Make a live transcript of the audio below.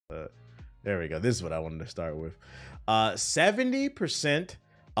There we go. This is what I wanted to start with. 70%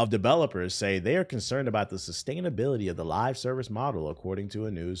 of developers say they are concerned about the sustainability of the live service model, according to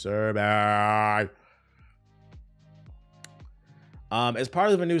a new survey. As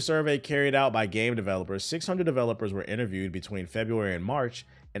part of a new survey carried out by game developers, 600 developers were interviewed between February and March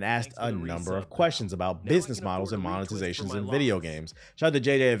and asked a number of questions about business models and monetizations in video games. Shout out to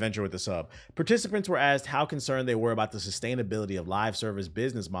JJ Adventure with the sub. Participants were asked how concerned they were about the sustainability of live service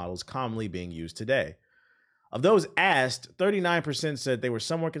business models commonly being used today. Of those asked, 39% said they were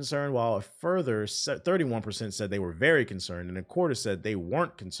somewhat concerned, while a further 31% said they were very concerned, and a quarter said they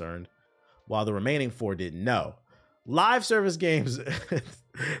weren't concerned, while the remaining 4 didn't know. Live service games,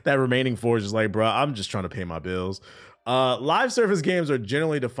 that remaining 4 is just like, bro, I'm just trying to pay my bills. Live service games are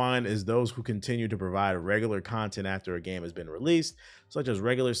generally defined as those who continue to provide regular content after a game has been released, such as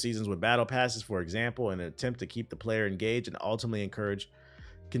regular seasons with battle passes, for example, in an attempt to keep the player engaged and ultimately encourage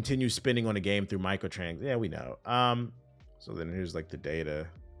continued spending on a game through microtransactions. Yeah, we know. So then here's like the data.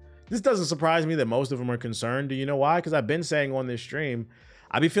 This doesn't surprise me that most of them are concerned. Do you know why? Because I've been saying on this stream,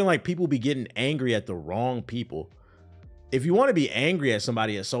 I be feeling like people be getting angry at the wrong people. If you want to be angry at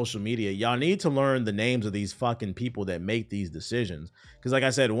somebody at social media, y'all need to learn the names of these fucking people that make these decisions. Because like I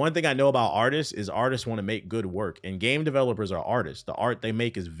said, one thing I know about artists is artists want to make good work, and game developers are artists. The art they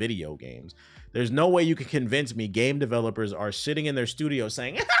make is video games. There's no way you can convince me game developers are sitting in their studio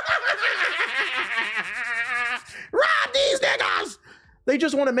saying, rob these niggas! They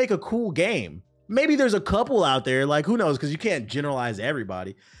just want to make a cool game. Maybe there's a couple out there, like who knows, because you can't generalize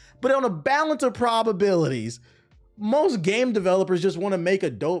everybody. But on a balance of probabilities, most game developers just want to make a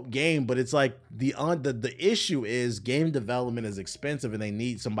dope game, but it's like the issue is game development is expensive and they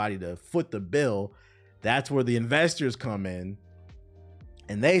need somebody to foot the bill. That's where the investors come in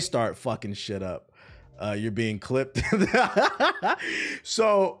and they start fucking shit up. You're being clipped.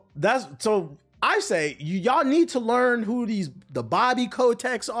 So I say y'all need to learn who the Bobby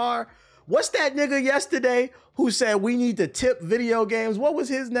Kotick's are. What's that nigga yesterday who said we need to tip video games? What was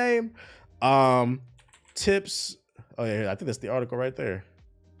his name? Tips. Oh yeah, I think that's the article right there.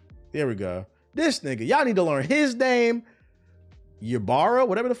 There we go. This nigga, y'all need to learn his name. Ybarra,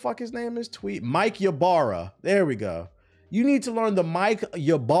 whatever the fuck his name is, tweet. Mike Ybarra. There we go. You need to learn the Mike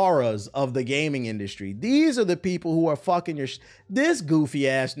Ybarras of the gaming industry. These are the people who are fucking your this goofy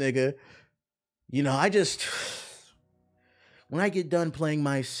ass nigga. You know, when I get done playing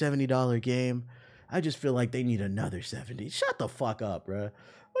my $70 game, I just feel like they need another 70. Shut the fuck up, bro.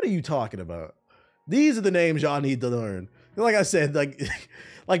 What are you talking about? These are the names y'all need to learn. Like I said,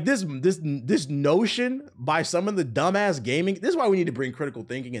 like this notion by some of the dumbass gaming. This is why we need to bring critical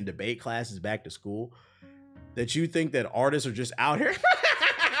thinking and debate classes back to school. That you think that artists are just out here,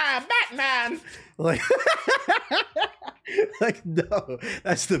 Batman. Like no,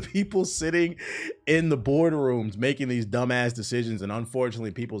 that's the people sitting in the boardrooms making these dumbass decisions, and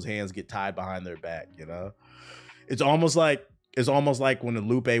unfortunately, people's hands get tied behind their back. You know, it's almost like when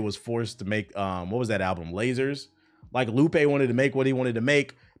Lupe was forced to make what was that album, Lasers? Like Lupe wanted to make what he wanted to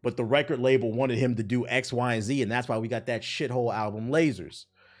make, but the record label wanted him to do X, Y, and Z, and that's why we got that shithole album, Lasers.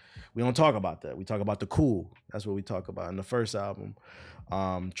 We don't talk about that. We talk about the cool. That's what we talk about in the first album.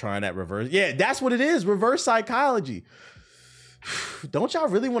 Trying that reverse. Yeah, that's what it is. Reverse psychology. Don't y'all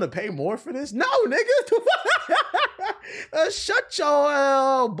really want to pay more for this? No, nigga. Shut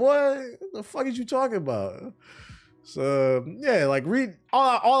your boy. What the fuck is you talking about? So yeah, like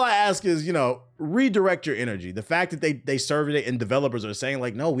all I ask is, you know, redirect your energy. The fact that they surveyed it and developers are saying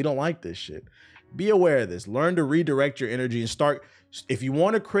like, no, we don't like this shit. Be aware of this. Learn to redirect your energy and start. If you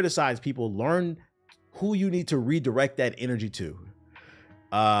want to criticize people, learn who you need to redirect that energy to.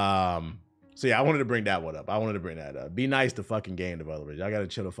 So yeah, I wanted to bring that one up. I wanted to bring that up. Be nice to fucking game developers. Y'all gotta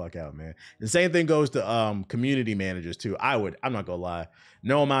chill the fuck out, man. The same thing goes to community managers too. I'm not gonna lie.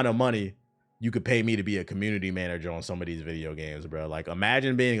 No amount of money you could pay me to be a community manager on some of these video games, bro. Like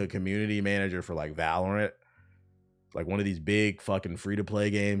imagine being a community manager for like Valorant, like one of these big fucking free-to-play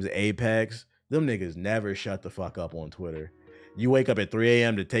games, Apex. Them niggas never shut the fuck up on Twitter. You wake up at 3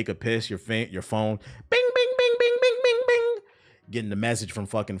 a.m. to take a piss, your phone, bing, bing, bing, bing, bing, bing, bing. Getting the message from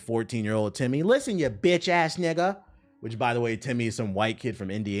fucking 14-year-old Timmy. Listen, you bitch ass nigga. Which, by the way, Timmy is some white kid from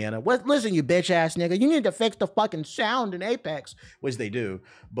Indiana. Listen, you bitch ass nigga. You need to fix the fucking sound in Apex. Which they do.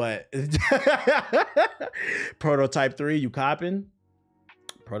 But Prototype 3, you copping?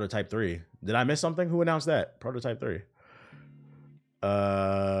 Prototype 3. Did I miss something? Who announced that? Prototype 3. What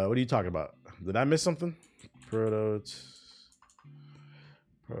are you talking about? Did I miss something? Prototype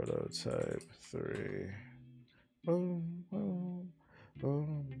 3. Boom, boom,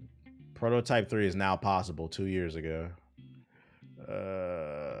 boom. Prototype 3 is now possible 2 years ago.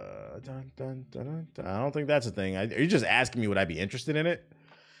 I don't think that's a thing. Are you just asking me would I be interested in it?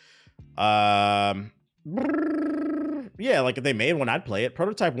 Yeah, like if they made one, I'd play it.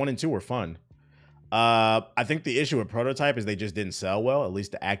 Prototype 1 and 2 were fun. I think the issue with Prototype is they just didn't sell well, at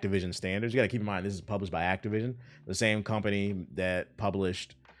least to Activision standards. You got to keep in mind this is published by Activision, the same company that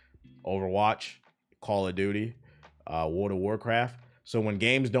published Overwatch, Call of Duty, World of Warcraft. So when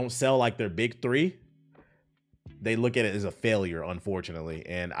games don't sell like their big three, they look at it as a failure, unfortunately.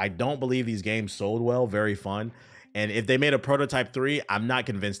 And I don't believe these games sold well, very fun. And if they made a Prototype 3, I'm not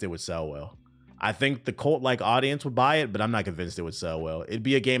convinced it would sell well. I think the cult-like audience would buy it, but I'm not convinced it would sell well. It'd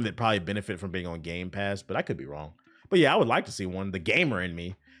be a game that probably benefit from being on Game Pass, but I could be wrong. But yeah, I would like to see one. The gamer in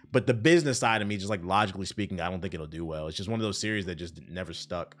me, but the business side of me, just like logically speaking, I don't think it'll do well. It's just one of those series that just never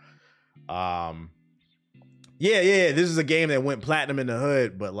stuck. Yeah, this is a game that went platinum in the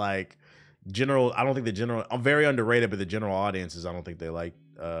hood, but like general, I don't think the general, I'm very underrated, but the general audiences, I don't think they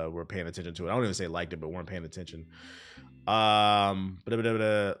were paying attention to it. I don't even say liked it, but weren't paying attention.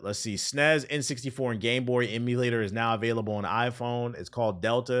 Let's see. SNES, N64, and Game Boy emulator is now available on iPhone. It's called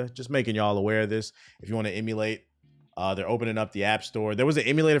Delta. Just making y'all aware of this. If you want to emulate, they're opening up the App Store. There was an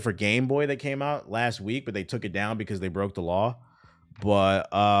emulator for Game Boy that came out last week, but they took it down because they broke the law. But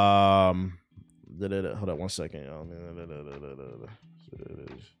hold on one second, y'all. What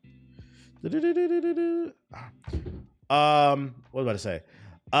was I about to say?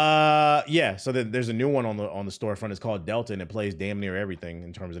 Yeah, so there's a new one on the storefront. It's called Delta, and it plays damn near everything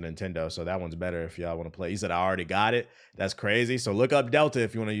in terms of Nintendo. So that one's better if y'all want to play. He said I already got it. That's crazy. So look up Delta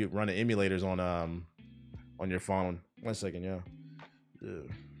if you want to run the emulators on your phone. 1 second, yeah.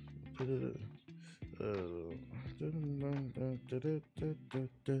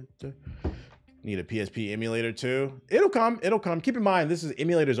 Need a PSP emulator too. It'll come. Keep in mind this is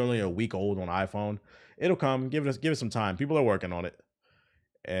emulators only a week old on iPhone. It'll come. Give it some time. People are working on it.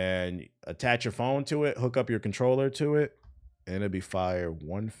 And attach your phone to it, hook up your controller to it, and it'll be fire.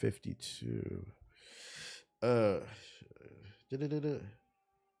 152.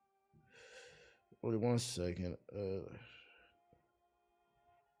 Wait 1 second.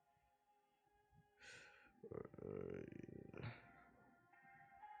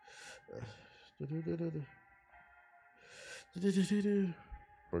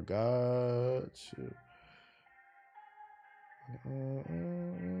 Forgot to.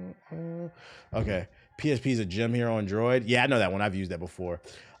 Okay, PSP's a gem here on Droid. Yeah, I know that one. I've used that before.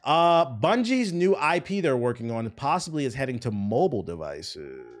 Bungie's new IP they're working on possibly is heading to mobile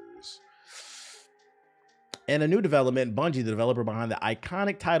devices. And a new development, Bungie, the developer behind the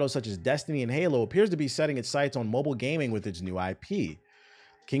iconic titles such as Destiny and Halo, appears to be setting its sights on mobile gaming with its new IP.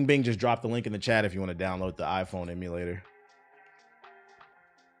 King Bing just dropped the link in the chat if you want to download the iPhone emulator.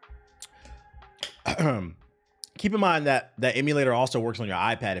 Keep in mind that that emulator also works on your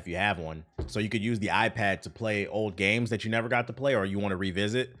iPad if you have one. So you could use the iPad to play old games that you never got to play or you want to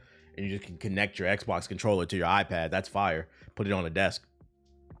revisit, and you just can connect your Xbox controller to your iPad. That's fire. Put it on the desk.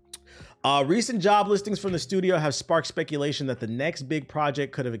 Recent job listings from the studio have sparked speculation that the next big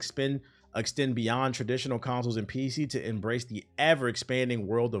project could have extend beyond traditional consoles and PC to embrace the ever-expanding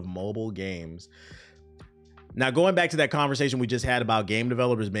world of mobile games. Now, going back to that conversation we just had about game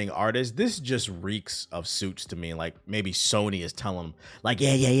developers being artists, this just reeks of Suits to me. Like maybe Sony is telling them, like,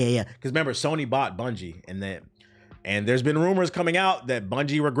 yeah. Because remember, Sony bought Bungie, and there's been rumors coming out that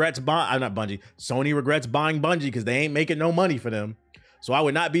Sony regrets buying Bungie because they ain't making no money for them. So I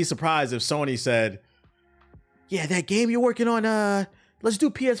would not be surprised if Sony said, yeah, that game you're working on, let's do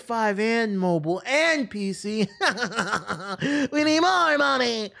PS5 and mobile and PC. We need more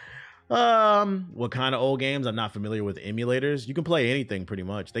money. What kind of old games? I'm not familiar with emulators. You can play anything pretty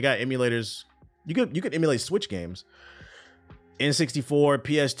much. They got emulators. You could emulate Switch games. N64,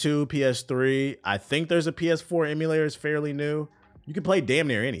 PS2, PS3. I think there's a PS4 emulator. It's fairly new. You can play damn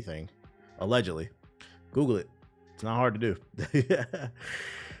near anything, allegedly. Google it. It's not hard to do.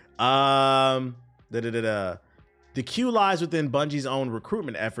 The cue lies within Bungie's own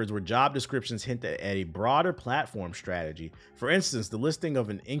recruitment efforts, where job descriptions hint at a broader platform strategy. For instance, the listing of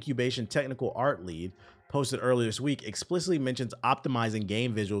an incubation technical art lead posted earlier this week explicitly mentions optimizing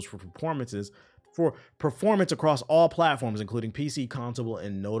game visuals for performance across all platforms, including PC, console,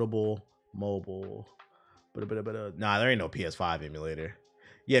 and notable mobile. Nah, there ain't no PS5 emulator.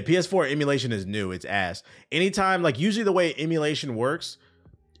 Yeah, PS4 emulation is new. It's ass. Anytime, like usually the way emulation works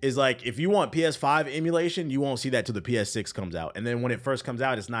is like if you want PS5 emulation, you won't see that till the PS6 comes out. And then when it first comes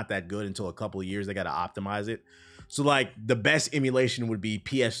out, it's not that good until a couple of years. They got to optimize it. So like the best emulation would be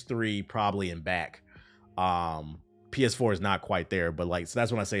PS3 probably and back. PS4 is not quite there, but like, so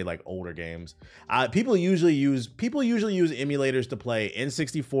that's when I say like older games. People usually use emulators to play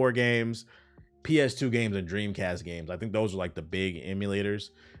N64 games, PS2 games, and Dreamcast games. I think those are like the big emulators.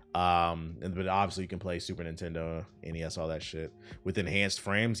 But obviously you can play Super Nintendo, NES, all that shit with enhanced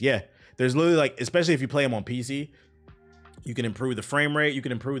frames. Yeah, there's literally like, especially if you play them on PC, you can improve the frame rate, you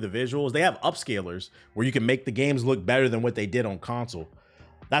can improve the visuals. They have upscalers where you can make the games look better than what they did on console.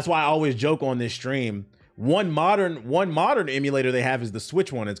 That's why I always joke on this stream. One modern emulator they have is the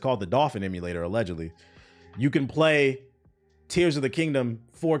Switch one. It's called the Dolphin emulator, allegedly. You can play Tears of the Kingdom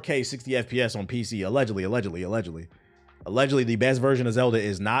 4K 60 FPS on PC, allegedly. Allegedly, the best version of Zelda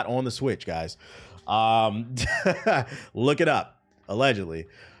is not on the Switch, guys. Look it up, allegedly.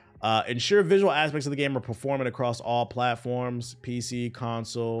 Ensure visual aspects of the game are performing across all platforms, PC,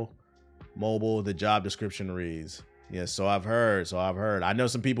 console, mobile, the job description reads. Yeah, so I've heard. I know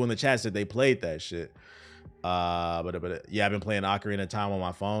some people in the chat said they played that shit. But yeah, I've been playing Ocarina of Time on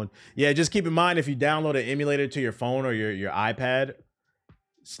my phone. Yeah, just keep in mind, if you download an emulator to your phone or your iPad,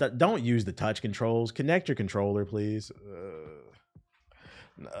 don't use the touch controls. Connect your controller, please.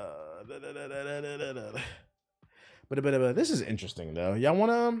 But this is interesting though. Y'all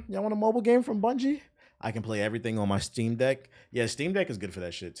want a mobile game from Bungie? I can play everything on my Steam Deck. Yeah, Steam Deck is good for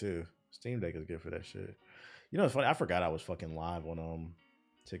that shit too. You know, it's funny. I forgot I was fucking live on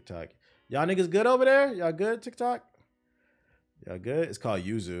TikTok. Y'all niggas good over there? Y'all good, TikTok? Y'all good? It's called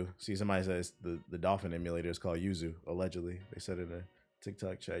Yuzu. See, somebody says the Dolphin emulator is called Yuzu, allegedly. They said it in the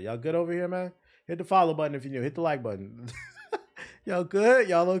TikTok chat. Y'all good over here, man? Hit the follow button if you're new. Hit the like button. Y'all good?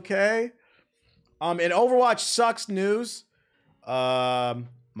 Y'all okay? In Overwatch sucks news. My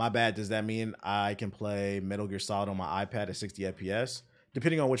bad. Does that mean I can play Metal Gear Solid on my iPad at 60 FPS?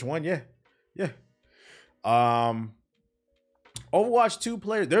 Depending on which one, yeah. Overwatch 2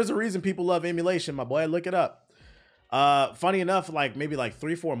 players. There's a reason people love emulation, my boy. Look it up. Funny enough, like maybe like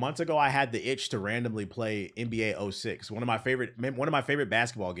 3-4 months ago, I had the itch to randomly play NBA 06. One of my favorite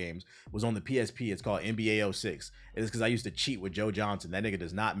basketball games was on the PSP. It's called NBA 06. It's because I used to cheat with Joe Johnson. That nigga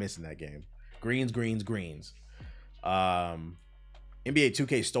does not miss in that game. Greens. NBA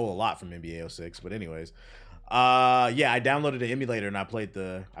 2K stole a lot from NBA 06, but anyways. Yeah, I downloaded an emulator and I played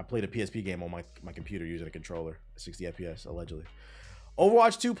a PSP game on my computer using a controller, 60 FPS, allegedly.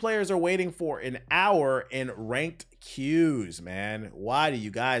 Overwatch 2 players are waiting for an hour in ranked queues, man. Why do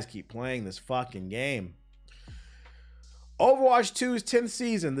you guys keep playing this fucking game? Overwatch 2's 10th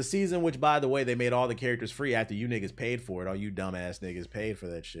season, the season which, by the way, they made all the characters free after you niggas paid for it. All you dumbass niggas paid for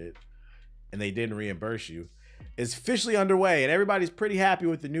that shit. And they didn't reimburse you. Is officially underway, and everybody's pretty happy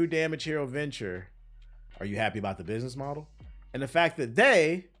with the new Damage Hero venture. Are you happy about the business model? And the fact that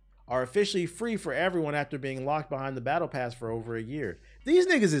they are officially free for everyone after being locked behind the battle pass for over a year. These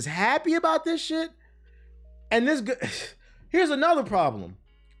niggas is happy about this shit. And here's another problem.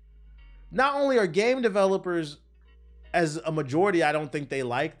 Not only are game developers, as a majority, I don't think they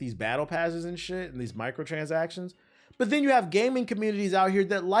like these battle passes and shit and these microtransactions, but then you have gaming communities out here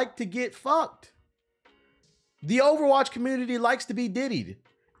that like to get fucked. The Overwatch community likes to be diddied.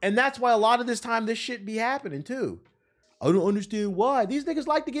 And that's why a lot of this time this shit be happening too. I don't understand why. These niggas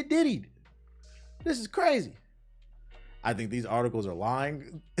like to get diddied. This is crazy. I think these articles are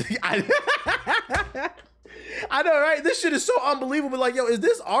lying. I know, right? This shit is so unbelievable. Like, yo, is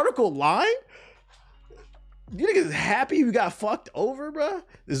this article lying? You niggas is happy you got fucked over, bro?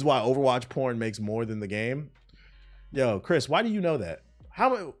 This is why Overwatch porn makes more than the game. Yo, Chris, why do you know that?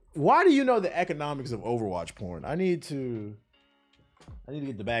 Why do you know the economics of Overwatch porn? I need to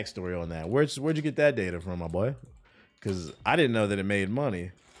get the backstory on that. Where'd you get that data from, my boy? Because I didn't know that it made money.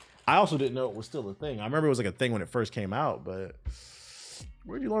 I also didn't know it was still a thing. I remember it was like a thing when it first came out, but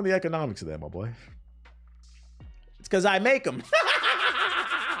where'd you learn the economics of that, my boy? It's because I make them.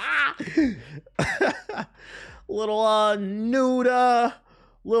 Little nude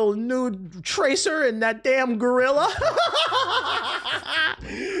tracer and that damn gorilla.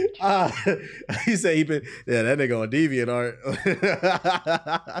 He said that nigga on DeviantArt.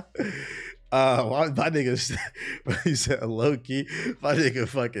 My nigga, he said low key. My nigga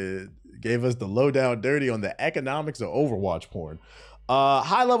fucking gave us the lowdown dirty on the economics of Overwatch porn.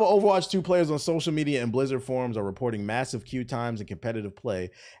 High-level Overwatch 2 players on social media and Blizzard forums are reporting massive queue times and competitive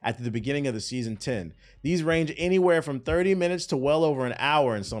play at the beginning of the Season 10. These range anywhere from 30 minutes to well over an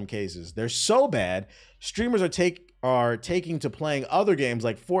hour in some cases. They're so bad, streamers are taking to playing other games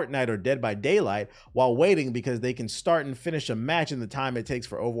like Fortnite or Dead by Daylight while waiting because they can start and finish a match in the time it takes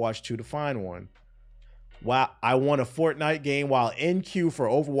for Overwatch 2 to find one. Wow, I won a Fortnite game while in queue for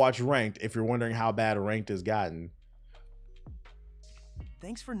Overwatch Ranked, if you're wondering how bad Ranked has gotten.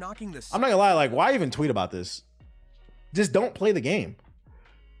 Thanks for knocking this. I'm not gonna lie, like, why even tweet about this? Just don't play the game.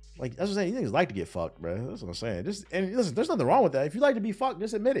 Like, that's what I'm saying. You niggas like to get fucked, bro. That's what I'm saying. And listen, there's nothing wrong with that. If you like to be fucked,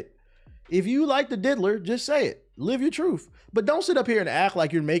 just admit it. If you like the diddler, just say it. Live your truth. But don't sit up here and act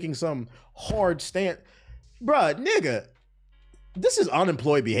like you're making some hard stand. Bruh, nigga, this is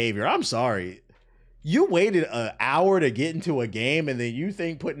unemployed behavior. I'm sorry. You waited an hour to get into a game and then you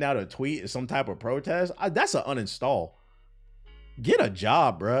think putting out a tweet is some type of protest? That's an uninstall. Get a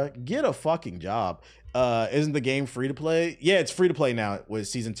job, bruh. Get a fucking job. Isn't the game free to play? Yeah, it's free to play now with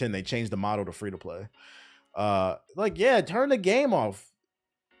season 10. They changed the model to free to play. Like, yeah, turn the game off.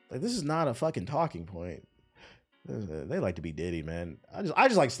 Like, this is not a fucking talking point. They like to be Diddy, man. I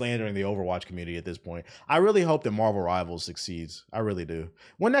just like slandering the Overwatch community at this point. I really hope that Marvel Rivals succeeds. I really do.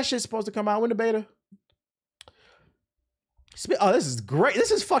 When that shit's supposed to come out? When the beta? Oh, this is great.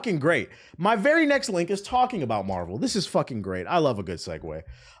 This is fucking great. My very next link is talking about Marvel. This is fucking great. I love a good segue.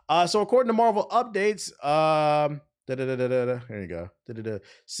 So according to Marvel updates, there you go.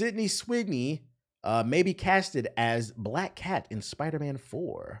 Sydney Sweeney may be casted as Black Cat in Spider-Man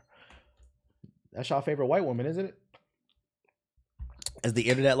 4. That's y'all favorite white woman, isn't it? As the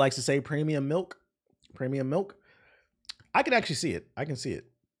internet likes to say, premium milk. Premium milk. I can actually see it. I can see it.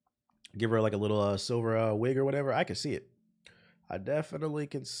 Give her like a little silver wig or whatever. I can see it. I definitely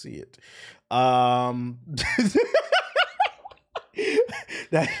can see it.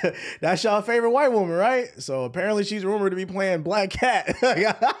 That's y'all favorite white woman, right? So apparently she's rumored to be playing Black Cat.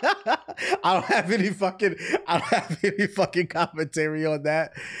 I don't have any fucking commentary on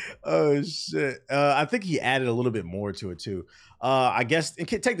that. Oh shit. I think he added a little bit more to it too. I guess, and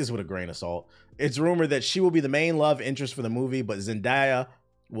take this with a grain of salt. It's rumored that she will be the main love interest for the movie, but Zendaya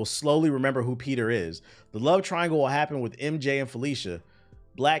will slowly remember who Peter is. The love triangle will happen with MJ and Felicia.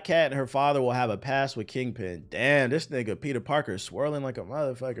 Black Cat and her father will have a past with Kingpin. Damn, this nigga Peter Parker is swirling like a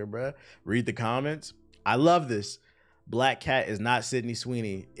motherfucker, bruh. Read the comments. I love this. Black Cat is not Sydney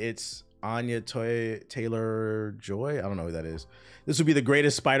Sweeney. It's Anya Taylor-Joy. I don't know who that is. This would be the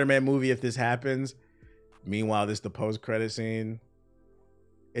greatest Spider-Man movie if this happens. Meanwhile, this is the post-credit scene.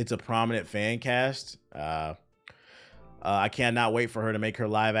 It's a prominent fan cast. I cannot wait for her to make her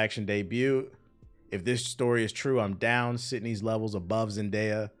live-action debut. If this story is true, I'm down. Sydney's levels above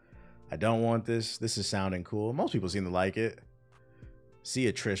Zendaya. I don't want this. This is sounding cool. Most people seem to like it. See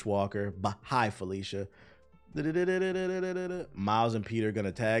ya, Trish Walker. Hi, Felicia. Miles and Peter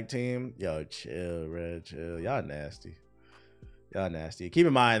gonna tag team. Yo, chill, Red, chill. Y'all nasty. Y'all nasty. Keep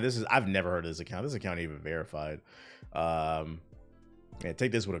in mind, I've never heard of this account. This account ain't even verified. Yeah,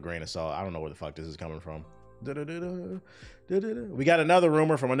 take this with a grain of salt. I don't know where the fuck this is coming from. We got another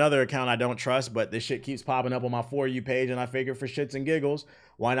rumor from another account I don't trust, but this shit keeps popping up on my For You page, and I figured for shits and giggles,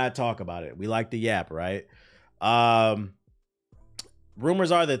 why not talk about it? We like the yap, right?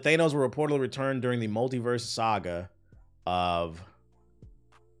 Rumors are that Thanos will reportedly return during the multiverse saga of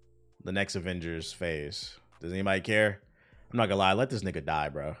the next Avengers phase. Does anybody care? I'm not gonna lie, let this nigga die,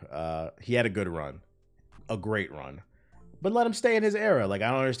 bro. He had a good run, a great run. But let him stay in his era. Like, I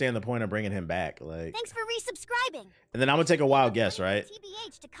don't understand the point of bringing him back. Like, thanks for resubscribing. And then I'm gonna take a wild guess, right?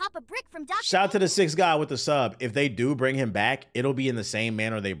 To cop a brick from Dr. Shout out to the 6th guy with the sub. If they do bring him back, it'll be in the same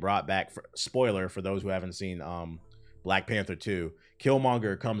manner they brought back. Spoiler for those who haven't seen Black Panther 2.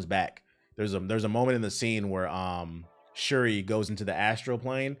 Killmonger comes back. There's a moment in the scene where Shuri goes into the astral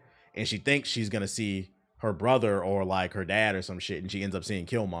plane and she thinks she's gonna see her brother or like her dad or some shit, and she ends up seeing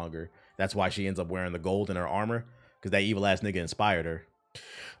Killmonger. That's why she ends up wearing the gold in her armor, because that evil ass nigga inspired her.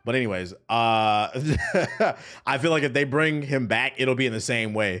 But anyways, I feel like if they bring him back, it'll be in the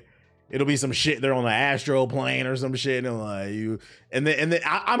same way. It'll be some shit. They're on the astral plane or some shit, and like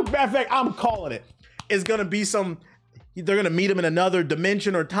matter of fact, I'm calling it. It's gonna be some. They're gonna meet him in another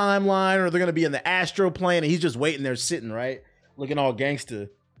dimension or timeline, or they're gonna be in the astral plane, and he's just waiting there, sitting right, looking all gangster,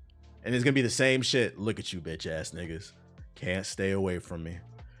 and it's gonna be the same shit. Look at you, bitch ass niggas. Can't stay away from me.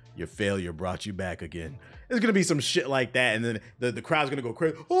 Your failure brought you back again. There's gonna be some shit like that, and then the crowd's gonna go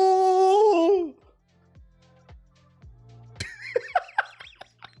crazy. Oh!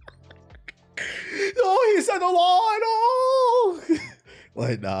 Oh, he said the line. Oh!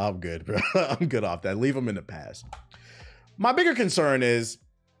 Like, nah, I'm good, bro. I'm good off that. Leave him in the past. My bigger concern is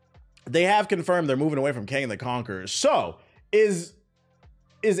they have confirmed they're moving away from Kang the Conqueror. So, is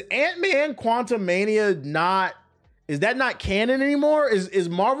Ant-Man Quantumania not... Is that not canon anymore? Is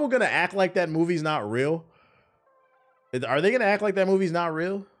Marvel gonna act like that movie's not real? Are they gonna act like that movie's not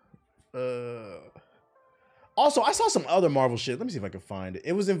real? Also, I saw some other Marvel shit. Let me see if I can find it.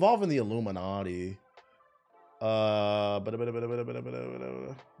 It was involving the Illuminati. I'll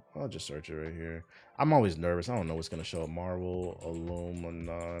just search it right here. I'm always nervous. I don't know what's gonna show up. Marvel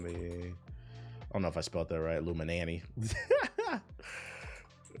Illuminati. I don't know if I spelled that right. Illuminati.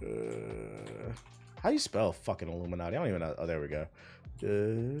 How do you spell fucking Illuminati? I don't even know. Oh, there we go.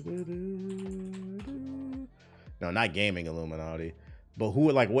 No, not gaming Illuminati. But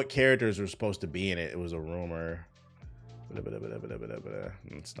who, like, what characters were supposed to be in it? It was a rumor. I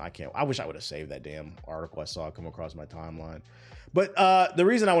wish I would have saved that damn article I saw come across my timeline. But the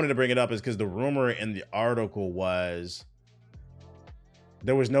reason I wanted to bring it up is because the rumor in the article was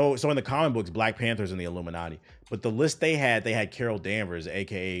there was no, so in the comic books, Black Panther's in the Illuminati, but the list they had Carol Danvers,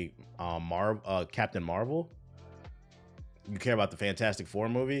 aka Captain Marvel. You care about the Fantastic Four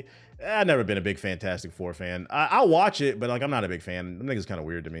movie? I've never been a big Fantastic Four fan. I'll watch it, but like I'm not a big fan. Them niggas kind of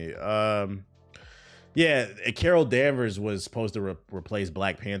weird to me. Yeah, Carol Danvers was supposed to replace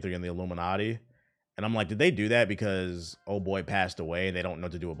Black Panther in the Illuminati. And I'm like, did they do that because old boy passed away and they don't know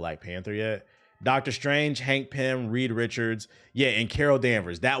what to do with Black Panther yet? Doctor Strange, Hank Pym, Reed Richards. Yeah, and Carol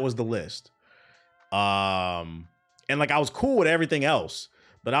Danvers. That was the list. And like I was cool with everything else.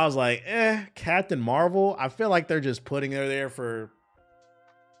 But I was like, Captain Marvel? I feel like they're just putting her there for...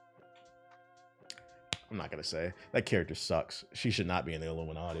 I'm not going to say. That character sucks. She should not be in the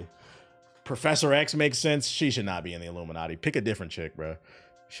Illuminati. Professor X makes sense. She should not be in the Illuminati. Pick a different chick, bro.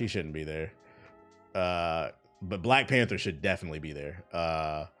 She shouldn't be there. But Black Panther should definitely be there.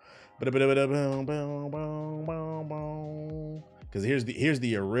 Because here's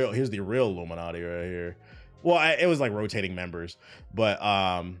the real Illuminati right here. Well, it was like rotating members, but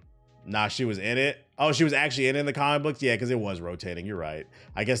nah, she was in it. Oh, she was actually in the comic books. Yeah, because it was rotating. You're right.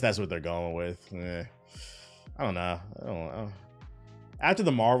 I guess that's what they're going with. I don't know. After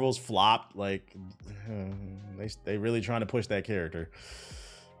the Marvels flopped, like they really trying to push that character.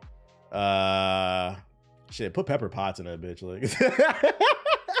 Shit, put Pepper Potts in that bitch. Like,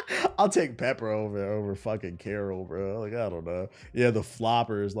 I'll take Pepper over fucking Carol, bro. Like, I don't know. Yeah, the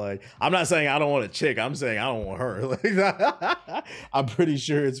floppers. Like, I'm not saying I don't want a chick. I'm saying I don't want her. Like, I'm pretty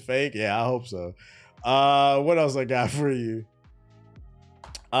sure it's fake. Yeah, I hope so. What else I got for you?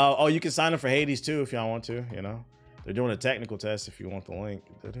 Oh, you can sign up for Hades too if y'all want to. You know, they're doing a technical test if you want the link.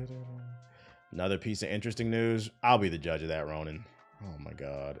 Another piece of interesting news. I'll be the judge of that, Ronan. Oh my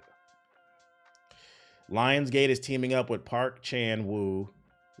God. Lionsgate is teaming up with Park Chan-wook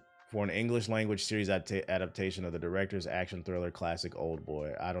for an English language series adaptation of the director's action thriller classic Old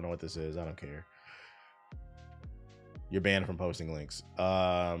Boy. I don't know what this is. I don't care. You're banned from posting links.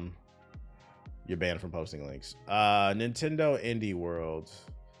 You're banned from posting links. Nintendo Indie World.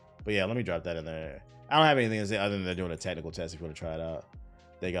 But yeah, let me drop that in there. I don't have anything to say other than they're doing a technical test if you want to try it out.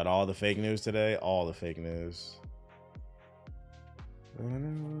 They got all the fake news today. All the fake news.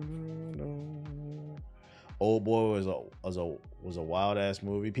 Old Boy was a wild ass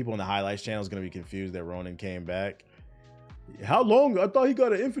movie. People on the highlights channel is gonna be confused that Ronan came back. How long? I thought he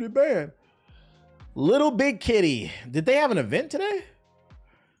got an infinite ban. Little Big Kitty. Did they have an event today?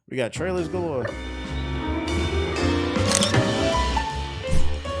 We got trailers galore.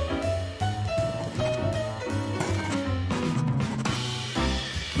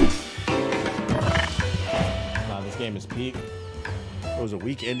 Nah, this game is peak. It was a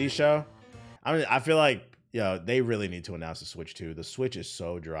weak indie show. I mean, I feel like, yo, they really need to announce the Switch too. The Switch is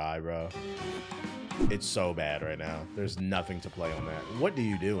so dry, bro. It's so bad right now. There's nothing to play on that. What do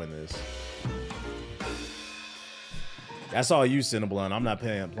you do in this? That's all you, Cinnabon. I'm not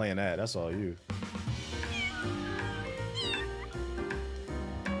playing that. That's all you.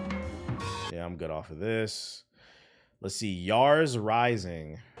 Yeah, I'm good off of this. Let's see. Yars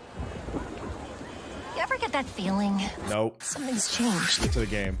Rising. You ever get that feeling? Nope. Something's changed. Get to the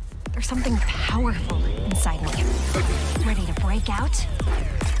game. There's something powerful inside me. Ready to break out?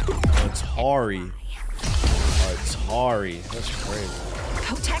 Atari. Atari. That's crazy.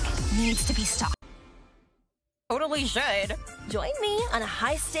 Kotek needs to be stopped. Totally should. Join me on a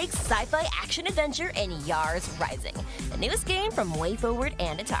high-stakes sci-fi action-adventure in Yars Rising, the newest game from WayForward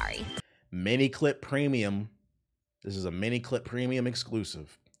and Atari. Mini Clip Premium. This is a Mini Clip Premium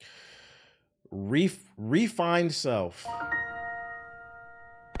exclusive. Refined Self.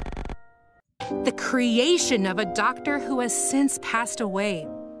 The creation of a doctor who has since passed away.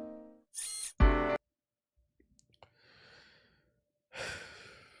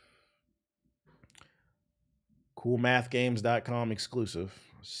 CoolMathGames.com exclusive.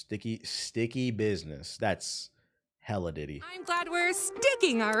 Sticky business. That's hella ditty. I'm glad we're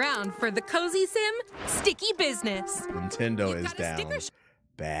sticking around for the cozy sim. Sticky business. Nintendo is down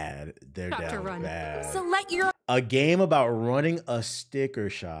bad. They're down run. bad. So let your A game about running a sticker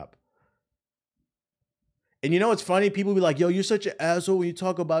shop. And you know what's funny? People be like, yo, you're such an asshole when you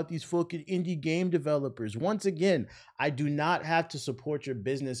talk about these fucking indie game developers. Once again, I do not have to support your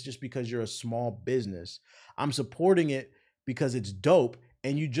business just because you're a small business. I'm supporting it because it's dope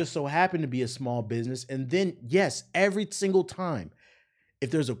and you just so happen to be a small business. And then, yes, every single time,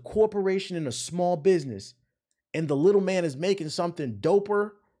 if there's a corporation and a small business and the little man is making something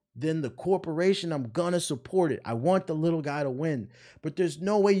doper than the corporation, I'm gonna support it. I want the little guy to win. But there's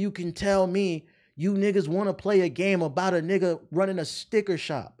no way you can tell me you niggas want to play a game about a nigga running a sticker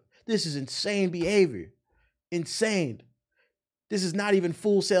shop. This is insane behavior. Insane. This is not even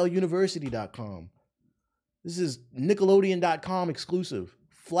FullSailUniversity.com. This is Nickelodeon.com exclusive.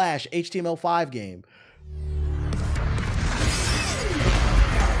 Flash HTML5 game.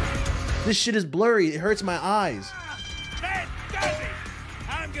 This shit is blurry. It hurts my eyes. That does it!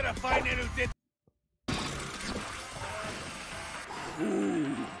 I'm gonna find out who did.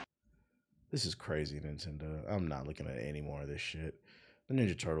 This is crazy, Nintendo. I'm not looking at any more of this shit. The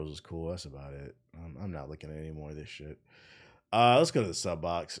Ninja Turtles is cool. That's about it. I'm not looking at any more of this shit. Let's go to the sub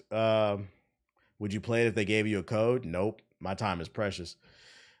box. Would you play it if they gave you a code? Nope. My time is precious.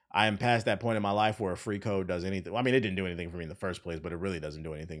 I am past that point in my life where a free code does anything. Well, I mean, it didn't do anything for me in the first place, but it really doesn't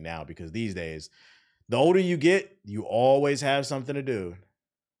do anything now because these days, the older you get, you always have something to do.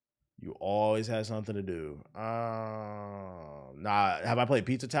 You always have something to do. Nah, have I played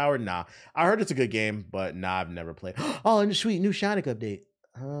Pizza Tower? Nah. I heard it's a good game, but nah, I've never played. Oh, and the sweet new Sonic update.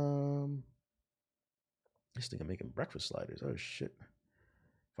 This thing I'm making breakfast sliders. Oh, shit.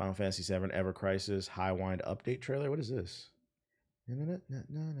 Final Fantasy VII Ever Crisis Highwind update trailer. What is this?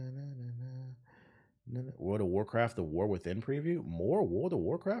 World of Warcraft The War Within preview? More World of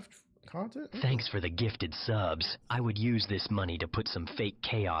Warcraft content? Thanks for the gifted subs. I would use this money to put some fake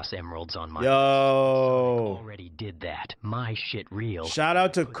chaos emeralds on my. Yo, already did that. My shit real. Shout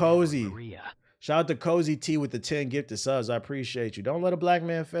out to Cozy. Shout out to Cozy T with the 10 gifted subs. I appreciate you. Don't let a black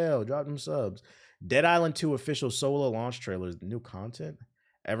man fail. Drop them subs. Dead Island 2 official solo launch trailers. New content.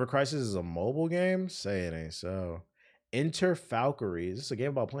 Ever Crisis is a mobile game? Say it ain't so. Enter Falconry. Is this a game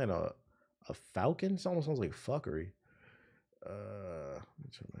about playing a falcon? It almost sounds like fuckery. Let me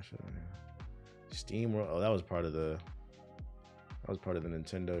turn my shit on here. Steam World. Oh, that was part of the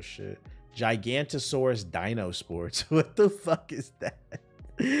Nintendo shit. Gigantosaurus Dino Sports. What the fuck is that?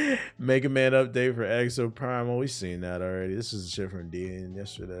 Mega Man update for Exo Prime. Oh, we've seen that already. This is shit from DN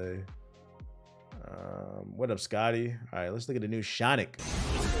yesterday. What up, Scotty? All right, let's look at the new Sonic.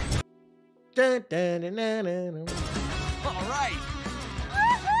 Dun, dun, dun, dun, dun, dun. All right.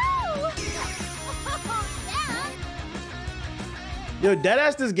 Yo,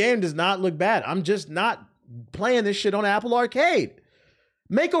 deadass, this game does not look bad. I'm just not playing this shit on Apple Arcade.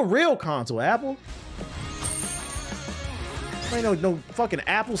 Make a real console, Apple. Ain't no fucking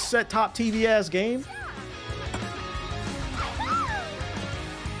Apple set-top TV ass game.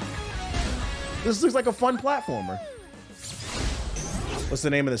 This looks like a fun platformer. What's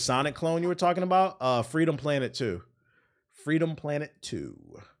the name of the Sonic clone you were talking about? Freedom Planet 2. Freedom Planet 2.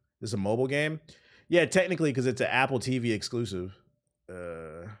 This is a mobile game? Yeah, technically, because it's an Apple TV exclusive.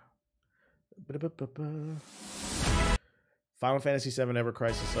 Final Fantasy VII Ever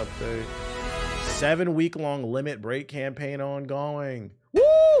Crisis update. 7-week-long limit break campaign ongoing.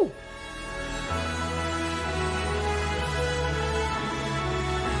 Woo!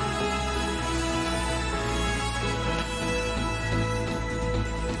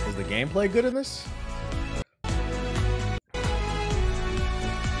 Is the gameplay good in this?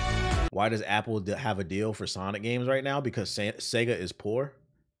 Why does Apple have a deal for Sonic games right now? Because Sega is poor.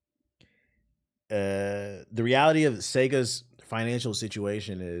 The reality of Sega's financial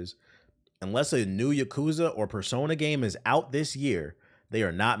situation is, unless a new Yakuza or Persona game is out this year, they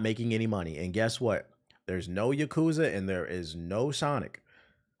are not making any money. And guess what? There's no Yakuza and there is no Sonic.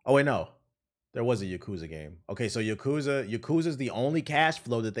 Oh, wait, no. There was a Yakuza game. Okay, so Yakuza's the only cash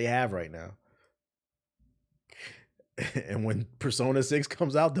flow that they have right now. And when Persona 6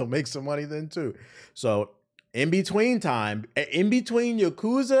 comes out, they'll make some money then too. So in between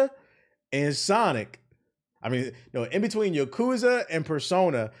Yakuza and Sonic, in between Yakuza and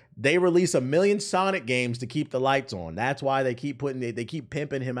Persona, they release 1 million Sonic games to keep the lights on. That's why they keep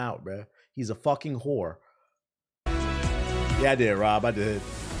pimping him out, bro. He's a fucking whore. Yeah, I did, Rob. I did.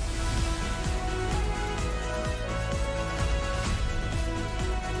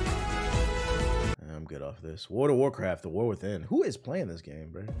 I'm good off this. World of Warcraft, The War Within. Who is playing this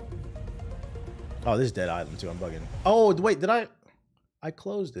game, bro? Oh, this is Dead Island too. I'm bugging. Oh, wait, did I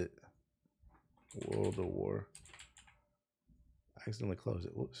closed it. World of War. I accidentally closed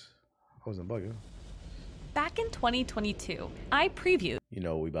it. Whoops. I wasn't bugging. Back in 2022, I previewed. You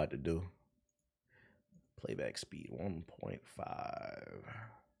know what we about to do. Playback speed 1.5.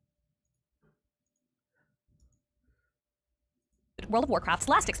 World of Warcraft's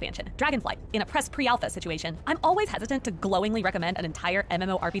last expansion, Dragonflight. In a press pre-alpha situation, I'm always hesitant to glowingly recommend an entire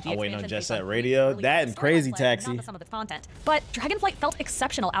MMORPG I'm waiting on expansion Jet based Set on Radio. early That and storyline Crazy play, Taxi. not the sum of its content. But Dragonflight felt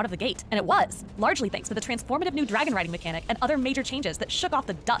exceptional out of the gate, and it was, largely thanks to the transformative new dragon riding mechanic and other major changes that shook off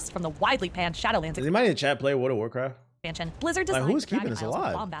the dust from the widely panned Shadowlands Does anybody in the chat play World of Warcraft? expansion. Blizzard Like, designed who's the Dragon keeping us Isles with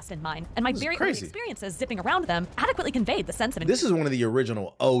alive? bombast in mind, and my This is very early crazy. experiences zipping around them adequately conveyed the sense of This is one of the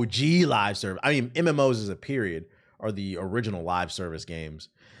original OG live service. I mean, MMOs as a period are the original live service games.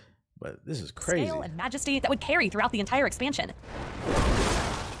 But this is crazy. scale and majesty that would carry throughout the entire expansion.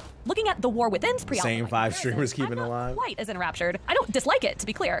 Looking at the War Within's pre-alpha Same 5 streamers keeping I'm it alive. not quite as enraptured. I don't dislike it, to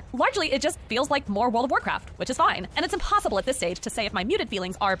be clear. Largely, it just feels like more World of Warcraft, which is fine. And it's impossible at this stage to say if my muted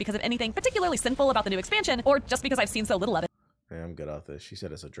feelings are because of anything particularly sinful about the new expansion, or just because I've seen so little of it. Yeah, I'm good off this. She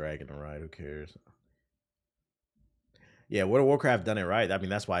said it's a dragon to ride. Who cares? Yeah, World of Warcraft done it right. I mean,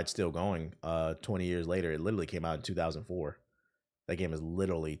 that's why it's still going. 20 years later, it literally came out in 2004. That game is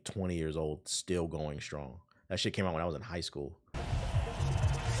literally 20 years old, still going strong. That shit came out when I was in high school.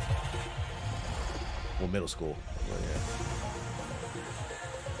 Well, middle school. But yeah.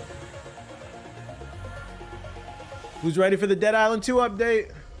 Who's ready for the Dead Island 2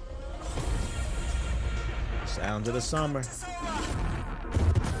 update? Sounds of the summer.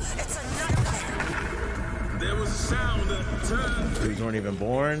 There was a sound that turned. Dudes weren't even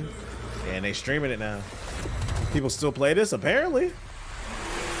born. Yeah, and they streaming it now. People still play this, apparently.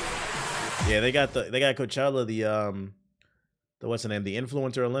 Yeah, they got Coachella, the what's the name? The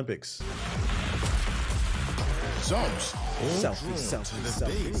Influencer Olympics. Selfie.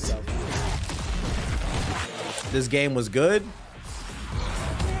 This game was good.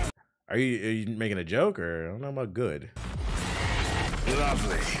 Are you making a joke, or I don't know about good?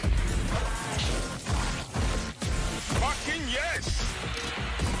 Lovely. Fucking yes.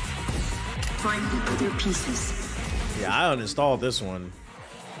 Find the other pieces. Yeah, I uninstalled this one.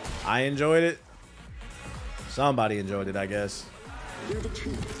 I enjoyed it. Somebody enjoyed it, I guess.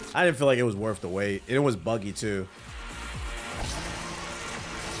 I didn't feel like it was worth the wait. It was buggy too.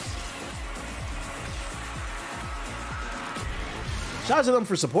 Shout out to them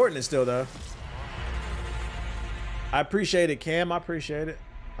for supporting it still, though. I appreciate it, Cam. I appreciate it.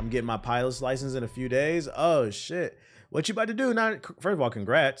 I'm getting my pilot's license in a few days. Oh shit! What you about to do? Not first of all,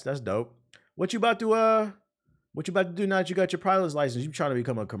 congrats. That's dope. What you about to do now that you got your pilot's license? You trying to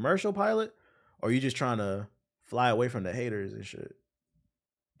become a commercial pilot, or you just trying to fly away from the haters and shit?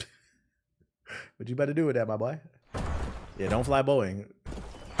 What you about to do with that, my boy? Yeah, don't fly Boeing.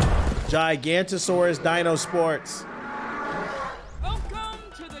 Gigantosaurus Dino Sports. Welcome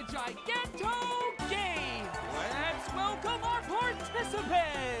to the Giganto game. Let's welcome our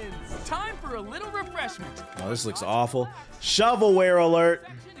participants. Time for a little refreshment. Oh, this looks awful. Shovelware alert.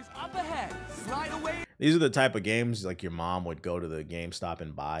 Section is up ahead. Slide away. These are the type of games like your mom would go to the GameStop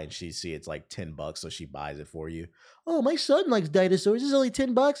and buy, and she'd see it's like $10, so she buys it for you. Oh, my son likes dinosaurs. This is only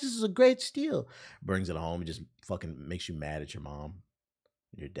 $10. This is a great steal. Brings it home and just fucking makes you mad at your mom,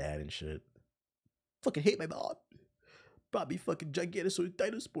 your dad, and shit. Fucking hate my mom. Bought me fucking Gigantosaurus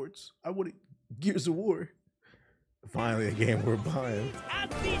Dino Sports. I wanted Gears of War. Finally, a game we're buying. At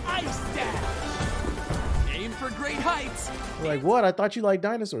the ice dash. Aim for great heights. We're like, what? I thought you liked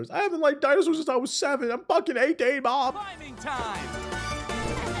dinosaurs. I haven't liked dinosaurs since I was 7. I'm fucking 18, Bob. Climbing time.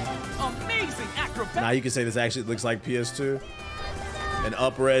 Amazing acrobatic. Now you can say this actually looks like PS2. An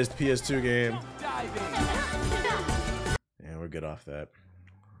up-res PS2 game. Diving. Yeah, we're good off that.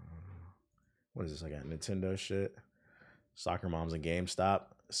 What is this? I got Nintendo shit. Soccer Moms and GameStop.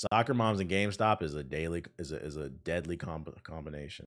 Soccer Moms and GameStop is a deadly combination.